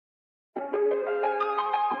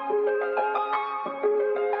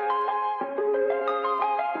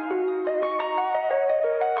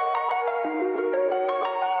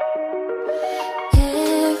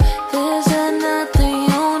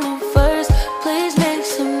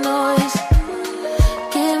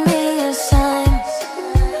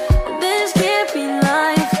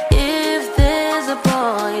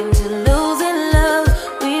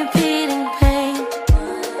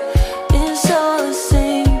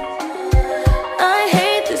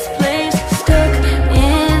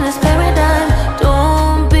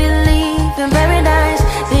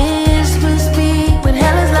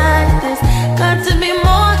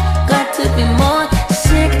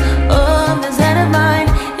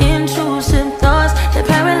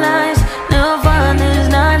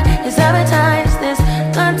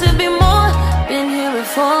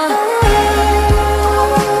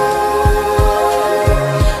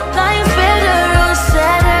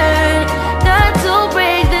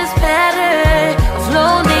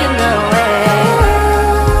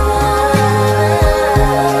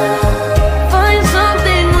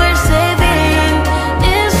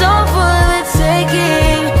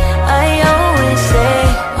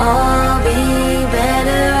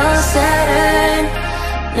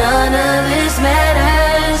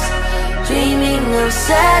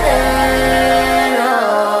Saturn.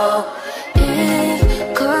 Oh, if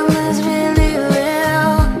karma's really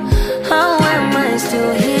real, how am I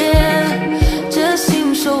still here? Just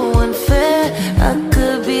seems so unfair. I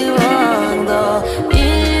could be wrong though.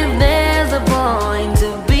 If there's a point to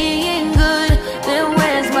being good, then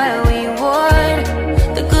where's my reward?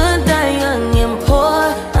 The good die young and poor.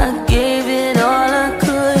 I gave it all I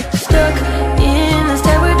could. Stuck in this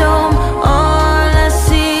terror dome. All I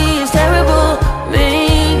see is terrible,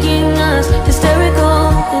 making us hysterical.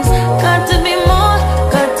 There's got to be more,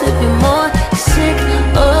 got to be more. Sick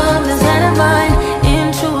of this head of mine.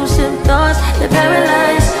 Intrusive thoughts that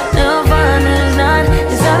paralyze. Nirvana's not,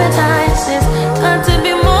 it's advertised. There's got to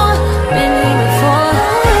be more, been here before.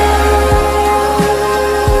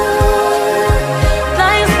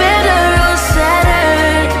 Life's better on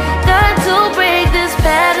Saturn. Got to break this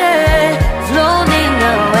pattern, floating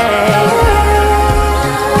away.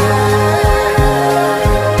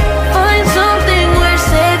 Find something worth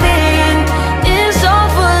saving. It's all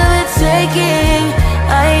for the taking.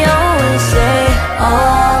 I always say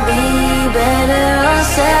I'll be better on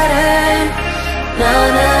Saturn. No,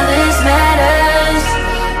 no.